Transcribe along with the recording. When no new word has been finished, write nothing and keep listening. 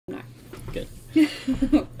Good.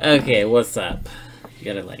 Okay, what's up? You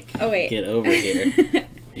gotta like get over here.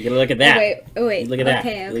 You gotta look at that. Oh wait. Look at that.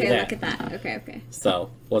 Okay, look look at that. Okay. So,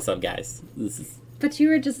 what's up, guys? This is But you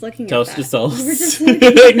were just looking Toast at to that. Souls. You were just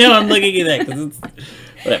looking No, I'm looking at that because it's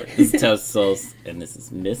whatever. This is Toast to Souls, and this is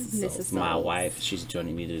Mrs. Souls, my wife. She's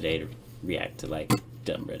joining me today to react to like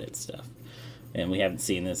dumb Reddit stuff, and we haven't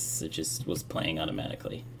seen this. It just was playing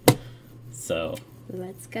automatically. So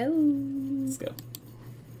let's go. let's go.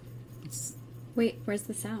 Wait, where's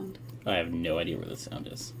the sound? I have no idea where the sound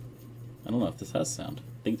is. I don't know if this has sound.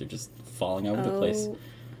 I think they're just falling over the place. Oh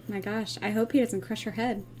my gosh! I hope he doesn't crush her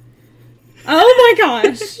head. Oh my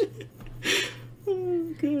gosh!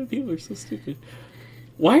 Oh god, people are so stupid.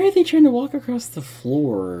 Why are they trying to walk across the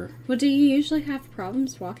floor? Well, do you usually have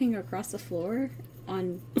problems walking across the floor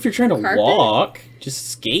on If you're trying to carpet? walk, just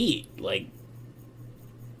skate. Like,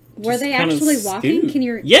 were just they kinda actually walking? scoot. Can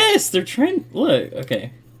you? Yes, they're trying. Look,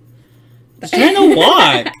 okay. They're trying to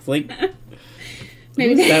walk. Like,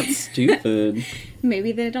 Maybe who's that stupid?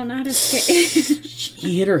 Maybe they don't know how to skate.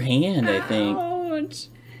 She hit her hand, I think. Ouch.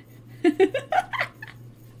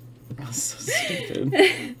 That's so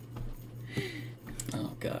stupid.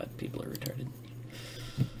 Oh god, people are retarded.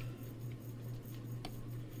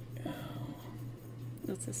 Oh.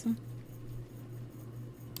 What's this one?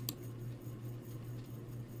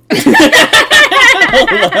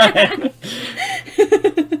 Hold on.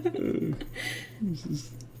 This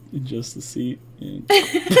is adjust the seat. And...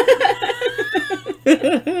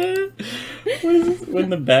 what is this? When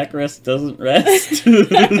the backrest doesn't rest.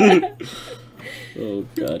 Oh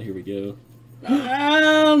god, here we go.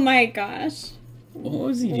 Oh my gosh. What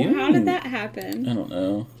was he doing? How did that happen? I don't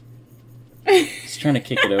know. He's trying to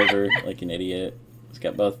kick it over like an idiot. He's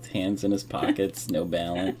got both hands in his pockets, no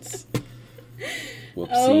balance. Whoopsie.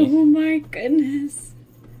 Oh my goodness.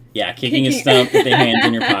 Yeah, kicking a stump with your hands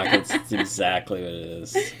in your pockets. That's exactly what it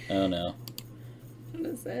is. Oh no. What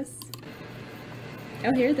is this?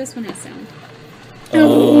 Oh, here, this one has sound.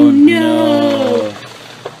 Oh no!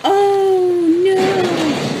 Oh no!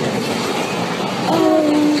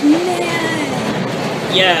 Oh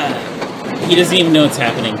man! Yeah! He doesn't even know what's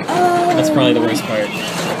happening. Oh, That's probably the worst part.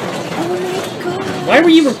 Oh my god! Why were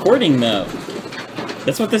you recording though?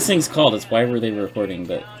 That's what this thing's called. It's why were they recording,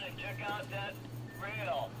 but...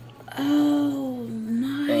 Oh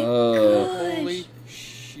my gosh! Holy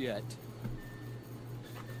shit.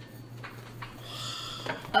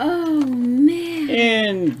 Oh man!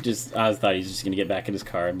 And just, I thought he was just gonna get back in his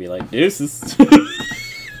car and be like, deuces.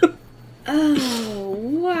 Oh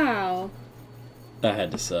wow! That had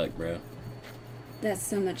to suck, bro. That's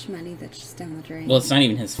so much money that's just down the drain. Well, it's not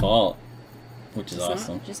even his fault, which is It's not,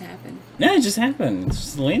 awesome. it just happened. No, it just happened. It's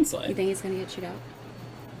just a You landslide. think he's gonna get chewed out?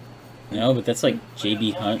 No, but that's like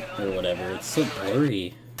JB Hunt or whatever. It's so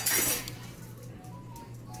blurry.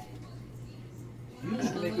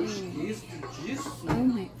 Oh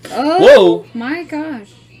my! Oh Whoa! my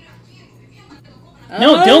gosh!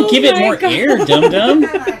 No, don't give it my more God. air, dum-dum.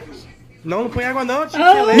 Não, não põe água não, tio.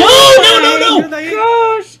 Oh No, no, no, no!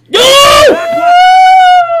 Gosh! No!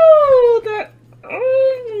 Oh,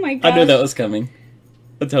 oh my gosh! I knew that was coming.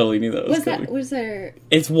 I totally knew that was coming. Was there?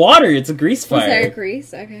 It's water. It's a grease Was fire. there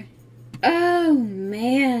grease? Okay. Oh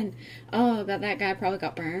man! Oh, that guy probably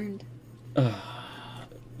got burned.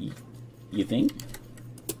 You think?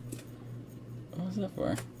 What was that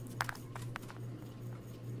for?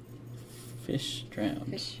 Fish drowned.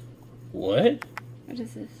 Fish. What? What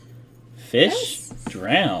is this? Fish Yes.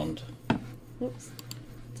 drowned. Whoops.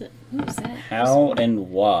 Who's that? How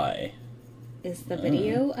and why? Is the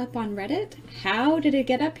video up on Reddit? How did it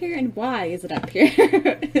get up here, and why is it up here?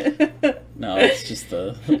 No, it's just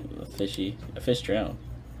a fish drowned.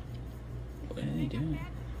 What are they doing?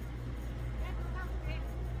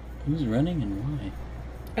 Who's running and why?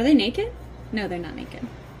 Are they naked? No, they're not naked.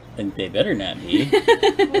 And they better not be.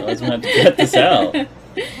 Otherwise, we'll have to cut this out.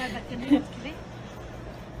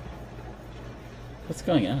 What's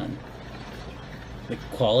going on? The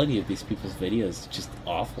quality of these people's videos is just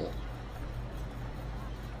awful.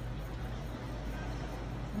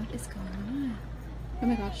 What is going on? Oh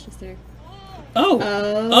my gosh, is there? Oh!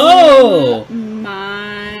 Oh!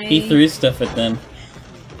 My! He threw stuff at them.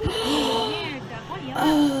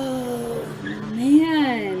 Oh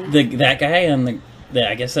man! That guy on the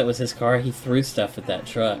I guess that was his car. He threw stuff at that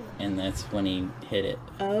truck, and that's when he hit it.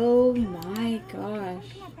 Oh my gosh!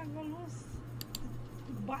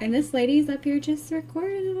 And this lady's up here just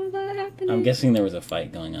recording all that happening. I'm guessing there was a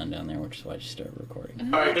fight going on down there, which is why she started recording.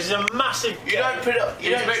 Alright, this is a massive. You don't put it.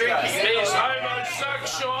 You don't drink it. It's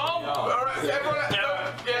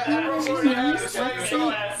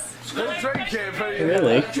homosexual. Drink it, please.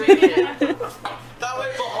 Really? That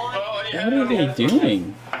way behind. What are they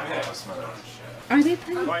doing? Are they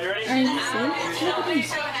playing? Are you asleep?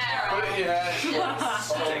 Put it in your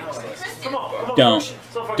hand. Don't.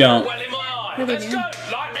 Don't. What are they doing?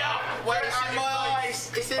 Wait, it's in my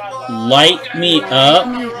eyes. It's in my eyes. Light me up.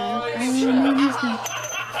 Oh, no.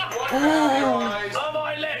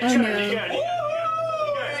 He's my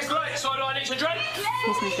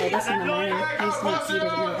favorite. This in the morning. He's not seated in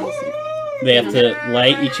my basement. They have to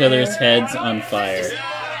light each other's heads on fire.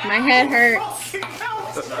 My head hurts.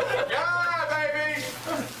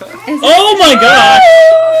 Oh my gosh!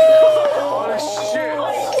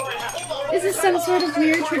 Is this some sort of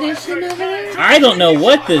weird tradition over there? I don't know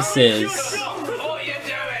what this is.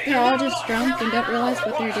 They're all just drunk and don't realize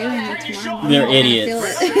what they're doing. It's tomorrow. They're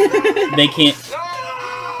idiots. They can't.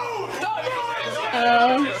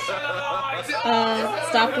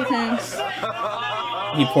 Stop with him.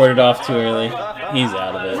 He poured it off too early. He's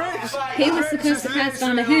out of it. He was supposed to pass it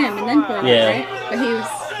on to him and then pour it Yeah. out, right?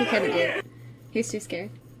 But he couldn't do it. He was too scared.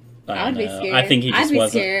 I I'd be don't know. scared. I think he I'd just be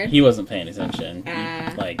wasn't. scared. He wasn't paying attention.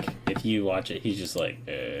 Ah. Like if you watch it, he's just like.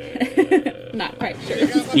 Not quite sure.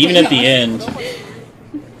 Even at the end.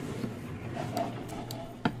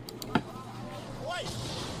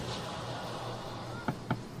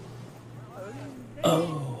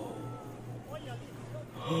 Oh.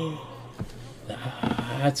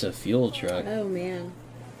 That's a fuel truck. Oh man.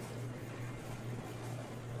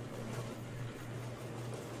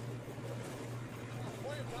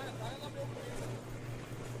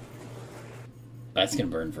 That's gonna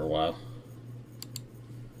burn for a while.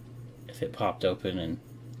 If it popped open and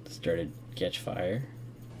started to catch fire.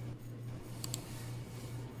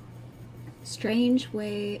 Strange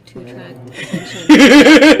way to attract attention.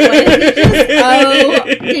 Oh,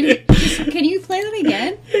 can you play that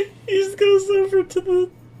again? He just goes over to the.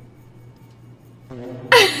 I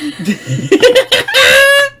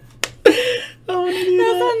want to do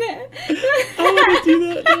that. I want to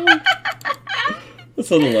do that now.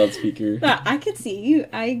 That's on the loudspeaker. I could see you.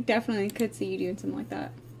 I definitely could see you doing something like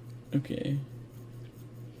that. Okay.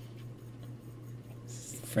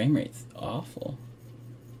 This frame rate's awful.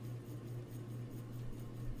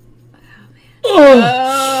 Oh!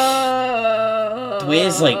 The way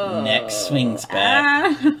his neck swings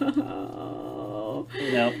back. Oh.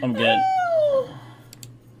 No, I'm good.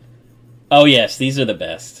 Oh yes, these are the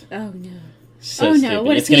best. Oh no. So Oh, no, stupid.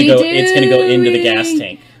 what It's is gonna he go. It's gonna go into the gas doing?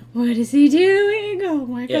 tank. What is he doing? Oh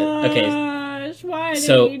my Yeah, okay. gosh. Why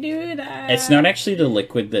So, did he do that? It's not actually the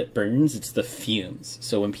liquid that burns; it's the fumes.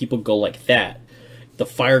 So when people go like that, the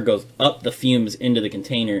fire goes up the fumes into the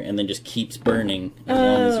container and then just keeps burning as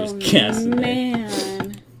long as there's gas in there.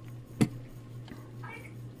 Man.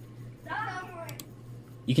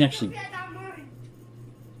 You can actually.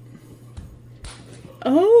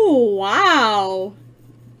 Oh, wow.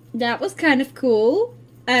 That was kind of cool.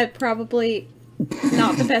 Probably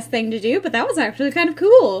not the best thing to do, but that was actually kind of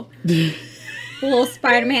cool. A little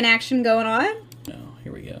Spider-Man action going on. Oh,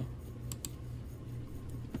 here we go.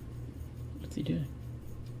 What's he doing?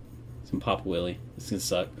 Some Papa Willie. This is gonna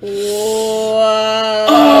suck. Whoa.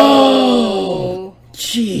 Oh,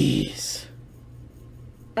 jeez.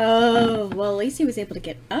 Oh, well, at least he was able to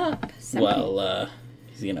get up. Well,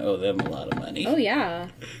 he's gonna owe them a lot of money. Oh, yeah.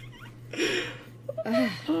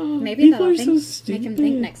 Oh, Maybe people that'll are so make stupid. him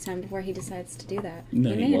think next time before he decides to do that.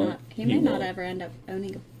 No, he won't. He He may not won't. ever end up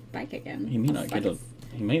owning a bike again. He may not get a.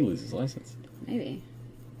 He may lose his license. Maybe.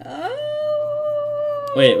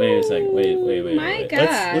 Oh. Wait a second. Wait. My wait.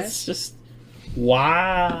 gosh. Let's just.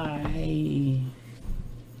 Why?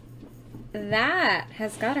 That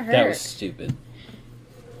has gotta hurt. That was stupid.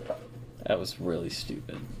 That was really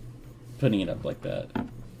stupid. Putting it up like that.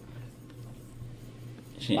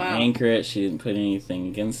 She didn't anchor it, she didn't put anything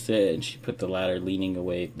against it, and she put the ladder leaning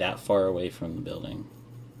away, that far away from the building.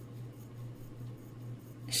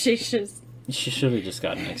 She should. She should have just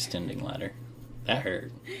got an extending ladder. That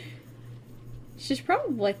hurt. She's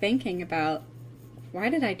probably thinking about, why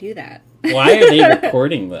did I do that? Why are they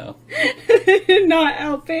recording, though? Not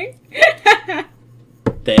helping.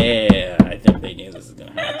 I think they knew this was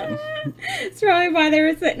going to happen. It's probably why they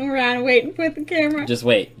were sitting around waiting for the camera. Just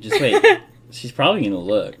wait. She's probably going to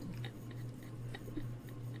look.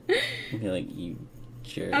 And be like, you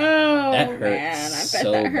jerk. Oh, That hurts man. I bet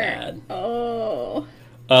so that hurt. bad. Oh.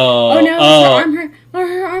 Oh, Oh, no. Her arm hurt. Oh,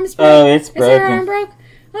 her arm's broke. Oh, it's Is her arm broken. broke?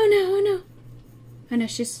 Oh, no. Oh, no. I know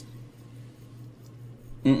she's...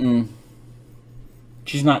 Mm-mm.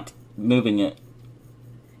 She's not moving it.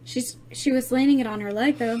 She was landing it on her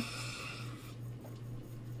leg, though.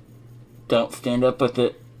 Don't stand up with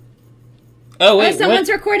it. Oh, wait, someone's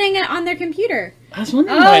what? recording it on their computer. I was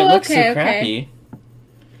wondering why it looks so crappy. Okay.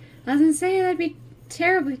 I was gonna say that'd be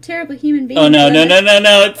terrible, terrible human being. Oh, no.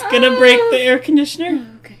 It's gonna break the air conditioner. Oh,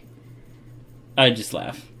 okay. I just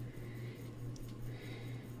laugh.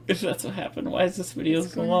 If that's what happened, why is this video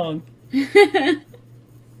so long? The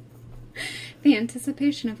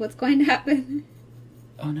anticipation of what's going to happen.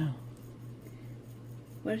 Oh, no.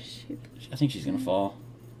 What is she? I think she's gonna fall.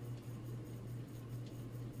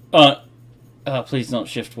 Please don't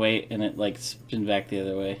shift weight and it, like, spin back the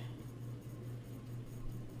other way.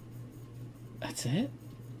 That's it?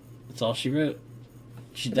 That's all she wrote.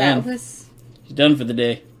 She's done. She's done for the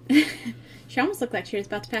day. She almost looked like she was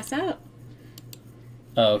about to pass out.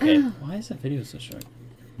 Oh, okay. Oh. Why is that video so short?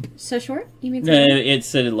 So short? You mean so short? It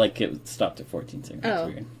said it stopped at 14 seconds. Oh.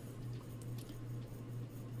 Weird.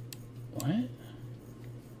 What?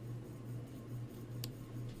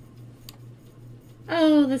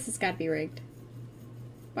 Oh, this has got to be rigged.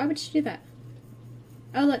 Why would she do that?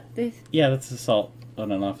 Oh, look. This. Yeah, that's assault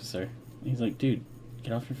on an officer. He's like, dude,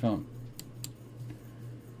 get off your phone.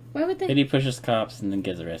 Why would they? And he pushes cops and then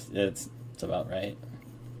gets arrested. It's about right.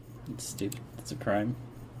 It's stupid. It's a crime.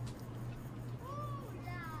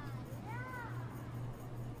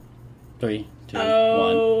 Three, two,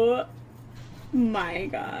 one. My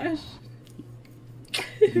gosh.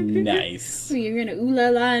 Nice. You're gonna ooh la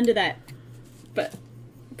la into that. But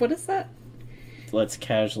what is that? Let's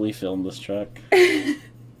casually film this truck.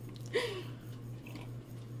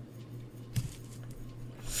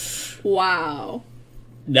 Wow.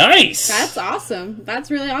 Nice! That's awesome.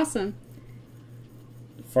 That's really awesome.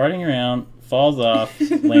 Farting around, falls off,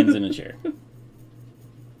 lands in a chair.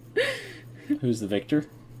 Who's the victor?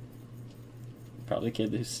 Probably a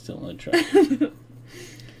kid who's still in a truck.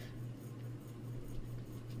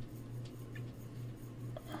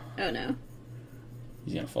 Oh no.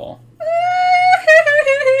 He's gonna fall.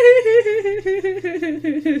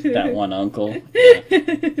 That one uncle.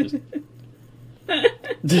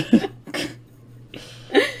 Yeah.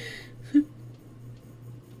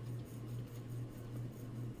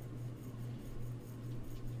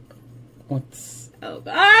 What's... Oh,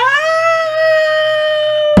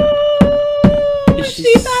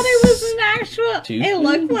 she thought it was an actual... It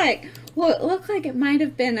looked like... Well, it looked like it might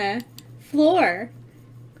have been a floor.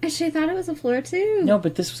 And she thought it was a floor, too. No,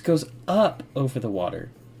 but this goes up over the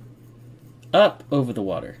water. Up over the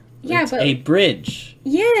water. Yeah, it's but... a bridge.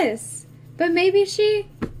 Yes. But maybe she...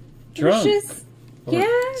 Drunk. Was just... Or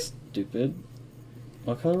yeah. Stupid.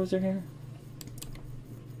 What color was her hair?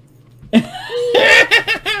 Be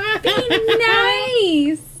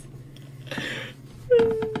nice.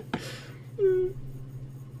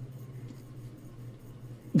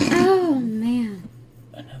 Oh man.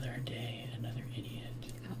 Another day, another idiot.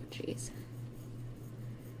 Oh jeez.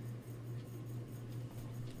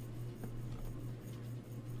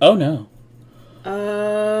 Oh no.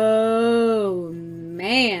 Oh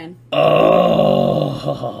man.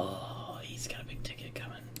 Oh, he's got a big ticket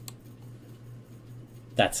coming.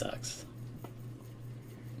 That sucks.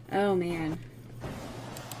 Oh man.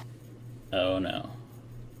 Oh no.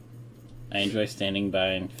 I enjoy standing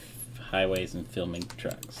by in highways and filming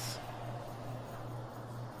trucks.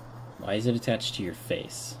 Why is it attached to your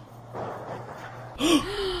face?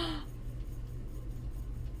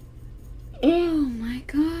 Oh my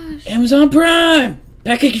gosh. Amazon Prime!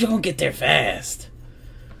 Package don't get there fast.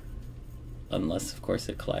 Unless, of course,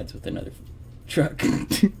 it collides with another truck.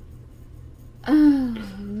 Oh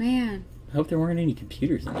man. I hope there weren't any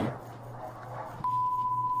computers in there.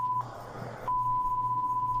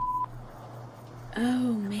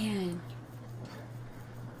 Oh man.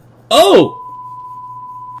 Oh!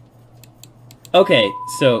 Okay,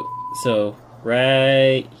 so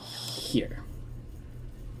right here.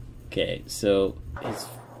 Okay, so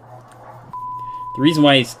the reason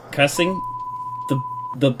why he's cussing,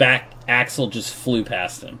 the back axle just flew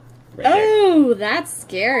past him. Right oh, that's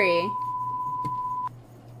scary.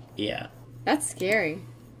 Yeah. That's scary.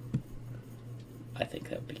 I think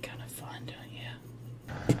that would be kind of fun, don't you?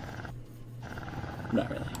 Not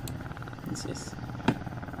really. It's just...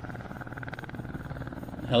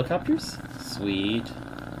 Helicopters? Sweet.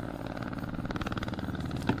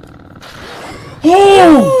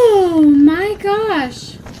 Oh! Oh my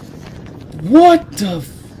gosh. What the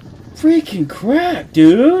freaking crap,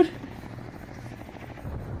 dude?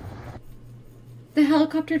 The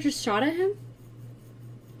helicopter just shot at him?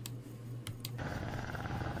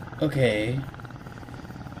 Okay.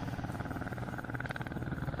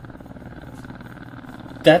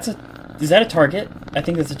 Is that a target? I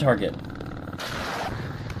think that's a target.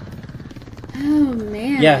 Oh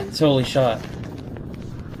man. Yeah, totally shot.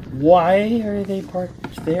 Why are they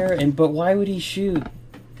parked there? But why would he shoot?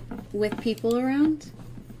 With people around?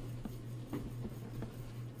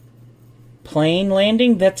 Plane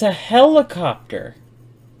landing? That's a helicopter.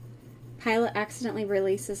 Pilot accidentally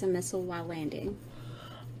releases a missile while landing.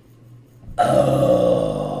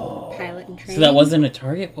 Oh. Pilot in training. So that wasn't a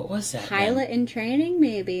target? What was that? Pilot in training,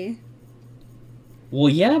 maybe. Well,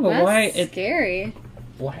 yeah, but That's why? Scary.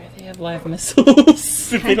 Why do they have live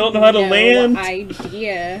missiles if they don't know how to land? No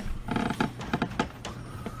idea.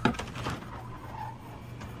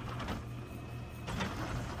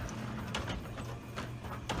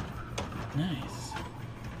 Nice.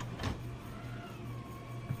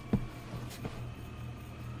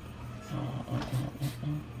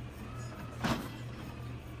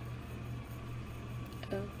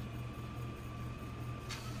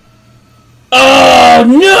 Oh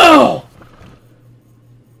no!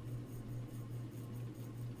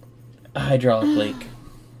 A hydraulic leak.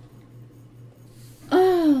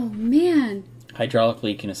 Oh man. Hydraulic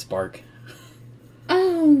leak and a spark.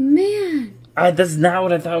 Oh man. That's not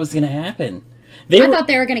what I thought was gonna happen. I thought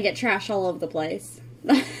they were gonna get trash all over the place.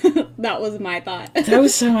 That was my thought. That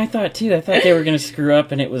was how I thought too. I thought they were gonna screw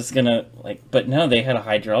up and it was gonna but no, they had a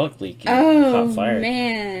hydraulic leak and caught fire. Oh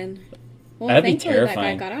man. Well, That'd be thankfully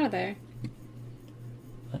terrifying. that guy got out of there.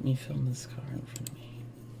 Let me film this car in front of me.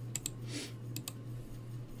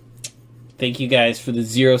 Thank you guys for the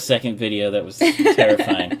 0-second video. That was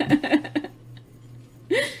terrifying.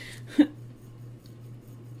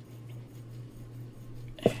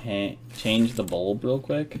 Hey, change the bulb real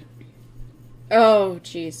quick. Oh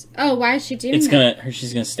jeez. Oh, why is she doing that?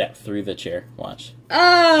 She's gonna step through the chair. Watch.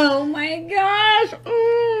 Oh my gosh.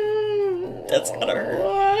 Mm. That's gonna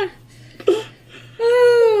hurt.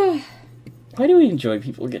 Oh. Why do we enjoy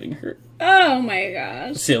people getting hurt? Oh my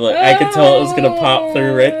gosh. See, look, I could tell it was gonna pop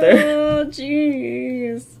through right there. Oh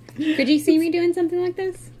jeez. Could you see me doing something like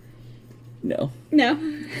this? No. No.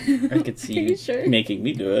 I could see Are you sure? making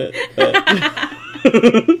me do it. But...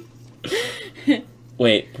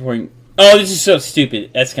 Wait, pouring... Oh, this is so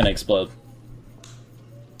stupid. That's gonna explode.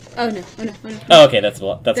 Oh no, oh no, oh no. Oh, okay, that's a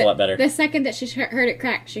lot better. The second that she heard it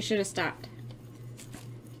crack, she should have stopped.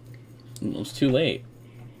 It was too late.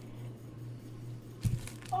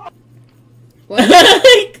 What?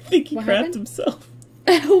 I think he What crapped happened? himself.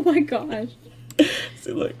 Oh my gosh.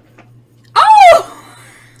 See, look. Oh!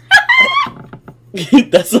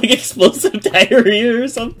 That's like explosive diarrhea or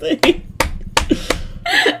something.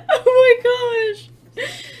 Oh my gosh.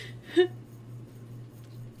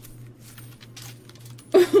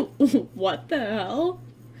 What the hell?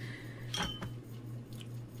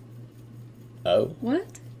 Oh.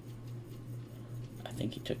 What? I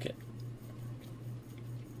think he took it.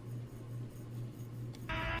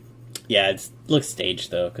 Yeah, it looks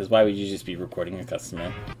staged though, because why would you just be recording a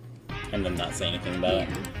customer and then not say anything about it?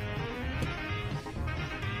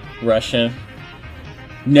 Russia.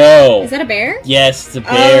 No! Is that a bear? Yes, it's a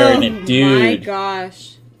bear and a dude. Oh my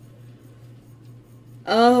gosh.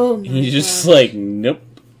 Oh my He's just like, nope.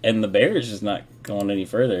 And the bear is just not going any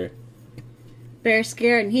further. Bear's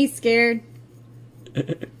scared and he's scared.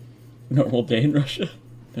 Normal day in Russia.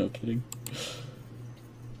 No kidding.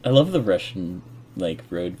 I love the Russian, like,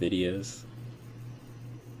 road videos.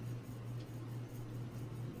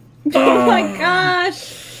 Oh my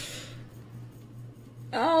gosh.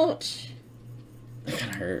 Ouch. That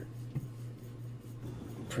kind of hurt.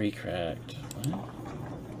 Pre-cracked. What?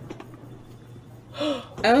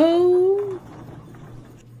 Oh.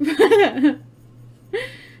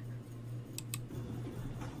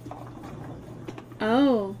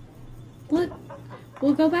 Oh. Look.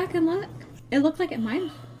 We'll go back and look. It looked like it might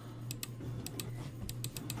have.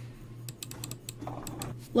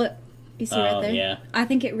 Look. You see right there? Yeah. I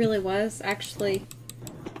think it really was, actually.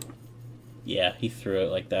 Yeah, he threw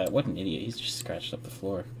it like that. What an idiot. He's just scratched up the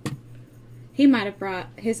floor. He might have brought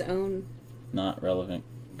his own. Not relevant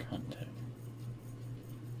contact.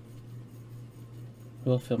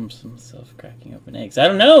 We'll film some self-cracking open eggs. I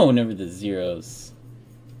don't know whenever the zeros.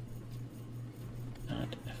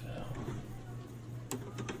 Not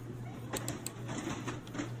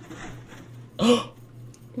FL.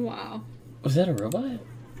 Wow. Was that a robot?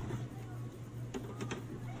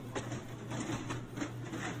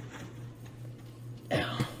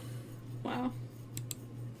 Ow. Wow.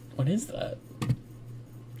 What is that?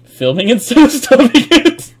 Filming instead of stuffing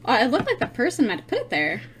it? It looked like the person might have put it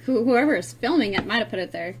there. Whoever is filming it might have put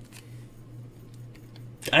it there.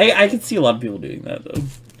 I can see a lot of people doing that, though.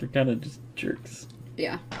 They're kind of just jerks.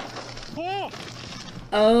 Yeah.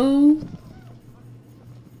 Oh.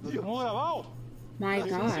 My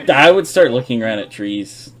god. I would start looking around at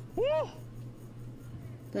trees.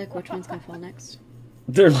 Like, which one's gonna fall next?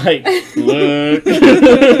 They're like, look.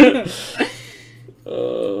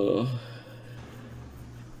 Oh.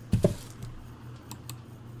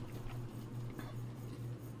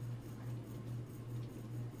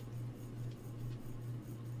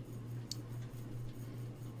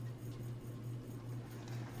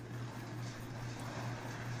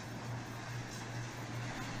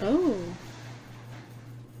 Oh.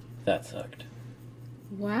 That sucked.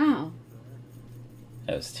 Wow.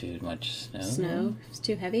 That was too much snow. Snow? It's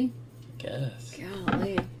too heavy? I guess.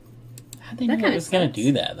 Golly. How'd they That know it kinda was going sucks. to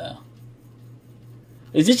do that, though?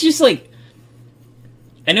 Is it just like...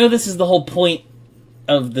 I know this is the whole point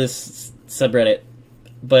of this subreddit,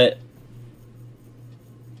 but...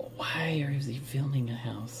 Why is he filming a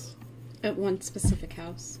house? At one specific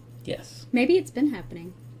house. Yes. Maybe it's been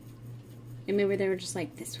happening. And maybe they were just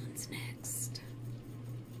like, this one's next.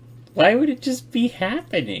 Why would it just be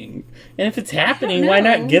happening? And if it's happening, know. why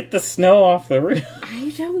not get the snow off the roof?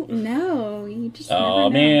 I don't know. You just never Oh know.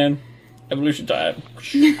 man. Evolution time.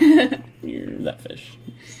 You're that fish.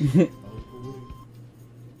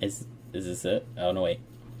 Is this it? Oh no, wait.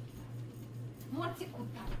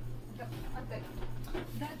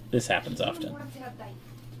 This happens often.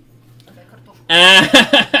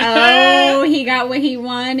 Oh, he got what he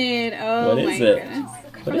wanted. Oh What my is it? goodness.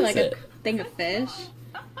 What Probably is like it? a thing of fish.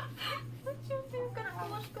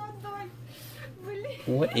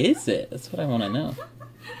 What is it? That's what I want to know.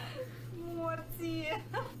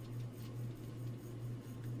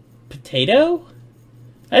 Potato?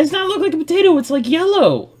 That does not look like a potato. It's like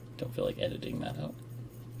yellow. Don't feel like editing that out.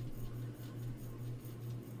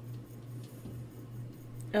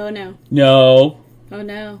 Oh no. No. Oh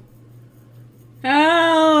no.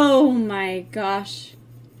 Oh my gosh.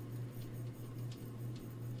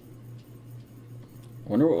 I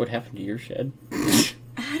wonder what would happen to your shed.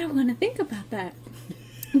 I don't want to think about that.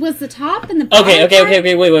 Was the top and the bottom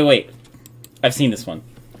Okay, wait. I've seen this one.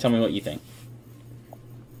 Tell me what you think.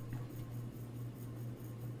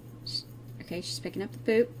 Okay, she's picking up the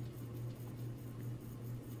poop.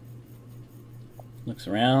 Looks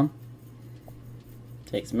around.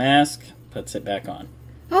 Takes mask. Puts it back on.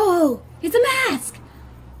 Oh, it's a mask!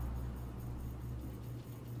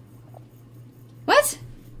 What?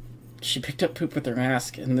 She picked up poop with her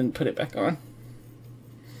mask and then put it back on.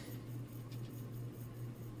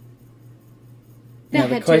 That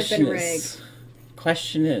Now had to have been rigged.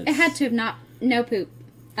 Question is... It had to have no poop.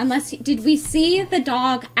 Unless, did we see the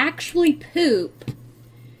dog actually poop?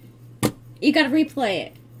 You gotta replay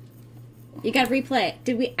it. You gotta replay it.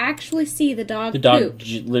 Did we actually see the dog poop? The dog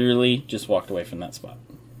literally just walked away from that spot.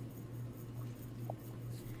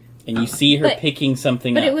 And you see her picking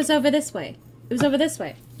something up. But it was over this way. It was over this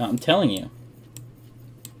way. No, I'm telling you.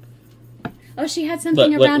 Oh, she had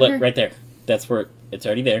something around her. Look, right there. That's where it's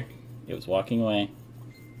already there. It was walking away.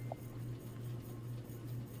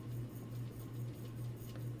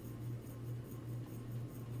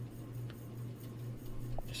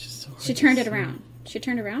 It's just so hard She to turned it see. around. She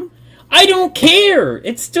turned around? I don't care!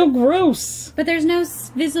 It's still gross! But there's no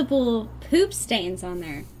visible poop stains on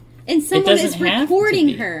there. And someone is doesn't have to recording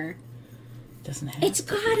be. her. It doesn't have It's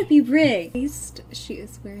to gotta be rigged. At least she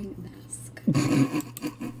is wearing a mask.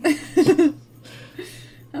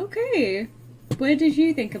 Okay. What did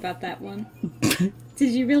you think about that one?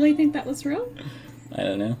 Did you really think that was real? I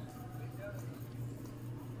don't know.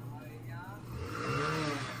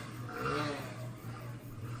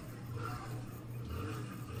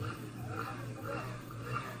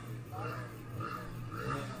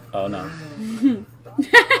 Oh no.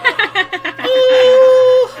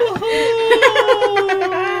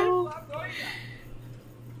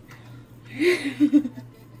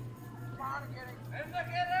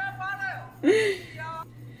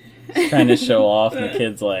 Trying to show off, and the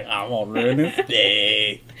kid's like, "I'm gonna ruin this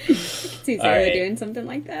day." She's really Alright. doing something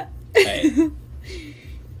like that. Alright.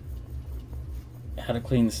 How to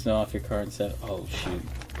clean the snow off your car and set. Oh shoot.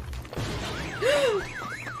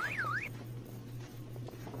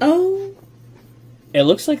 Oh. It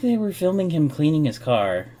looks like they were filming him cleaning his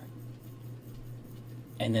car,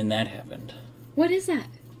 and then that happened. What is that?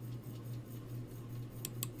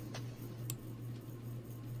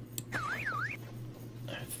 I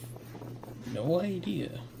have no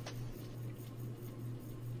idea.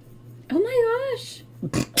 Oh my gosh.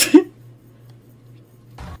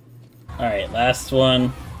 Alright, last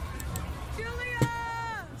one.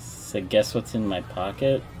 So guess what's in my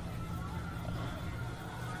pocket?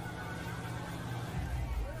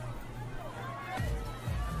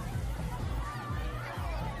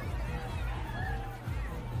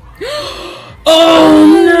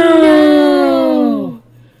 Oh no!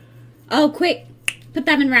 Oh, quick. Put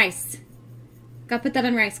that in rice. Gotta put that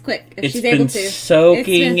in rice quick if It's she's been able to.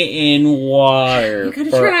 soaking in water You gotta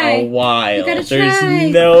for try. a while. You gotta There's try.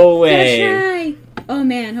 no way. You gotta try. Oh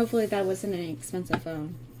man, hopefully that wasn't an expensive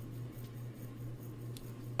phone.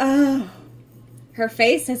 Oh. Her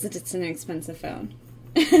face says that it's an expensive phone.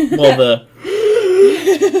 Well, the...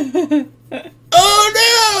 Oh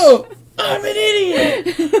no! I'm an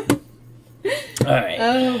idiot! Alright.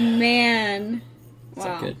 Oh man. Is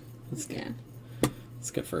that good? That's good. Yeah. That's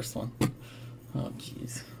a good first one. Oh,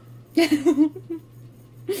 jeez.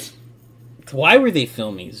 Why were they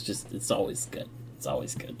filming? It's just, it's always good. It's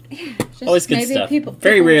always good. Yeah, just Always good maybe stuff. People,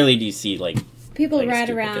 Very rarely do you see, like... people like, right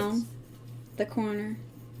stupid around things. the corner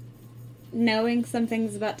knowing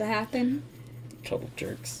something's about to happen. Total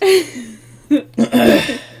jerks. Yeah.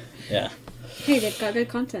 Hey, they've got good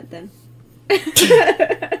content then. That's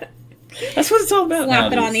what it's all about.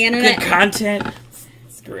 Slap it on the internet. Good content.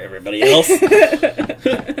 Screw everybody else.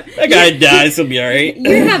 That guy dies, he'll be alright.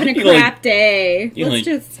 You're having a crap day. you Let's only-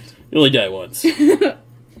 just... You only die once. You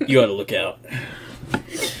gotta look out.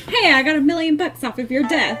 Hey, I got $1 million off of your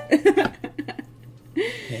death.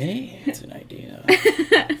 Hey, that's an idea.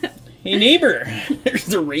 Hey, neighbor,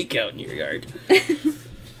 there's a rake out in your yard. It's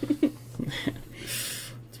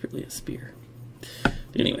really a spear. But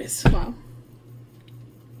anyways, Wow.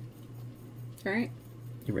 Alright.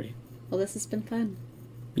 you ready? Well, this has been fun.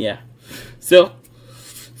 Yeah. So,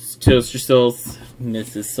 Toaster Souls,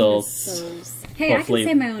 Mrs. Souls. Souls. Hey, Hopefully- I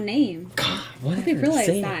can say my own name. God, I whatever. didn't realize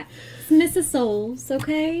say it. that. It's Mrs. Souls,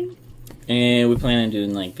 okay? And we plan on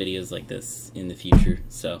doing like videos like this in the future.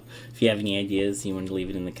 So if you have any ideas, you want to leave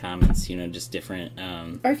it in the comments. You know, just different.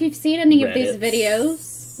 Or if you've seen any of these Reddits.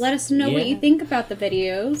 videos, let us know what Yeah. you think about the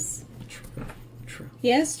videos. True.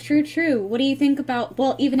 Yes, true. What do you think about,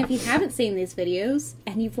 well, even if you haven't seen these videos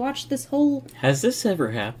and you've watched this whole... Has this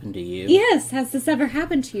ever happened to you? Yes, has this ever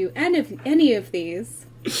happened to you? And if any of these?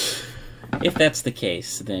 If that's the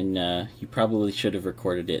case, then you probably should have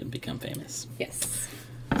recorded it and become famous. Yes.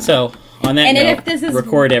 So, on that And note, if this is-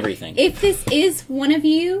 record everything. If this is one of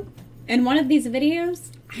you in one of these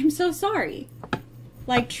videos, I'm so sorry.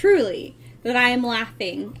 Like, truly, that I am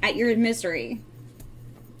laughing at your misery.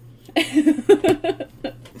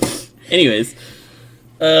 Anyways,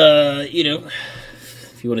 you know,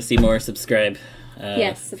 if you want to see more, subscribe.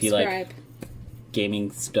 Yes, If you like subscribe.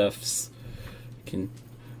 gaming stuffs, you can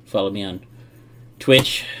follow me on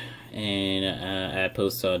Twitch, and I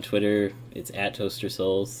post on Twitter. It's at Toaster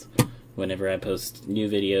Souls. Whenever I post new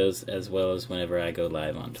videos, as well as whenever I go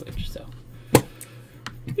live on Twitch. So,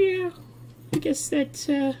 yeah, I guess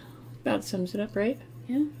that about sums it up, right?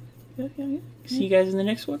 Yeah. Yeah. See you guys in the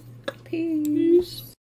next one. Peace.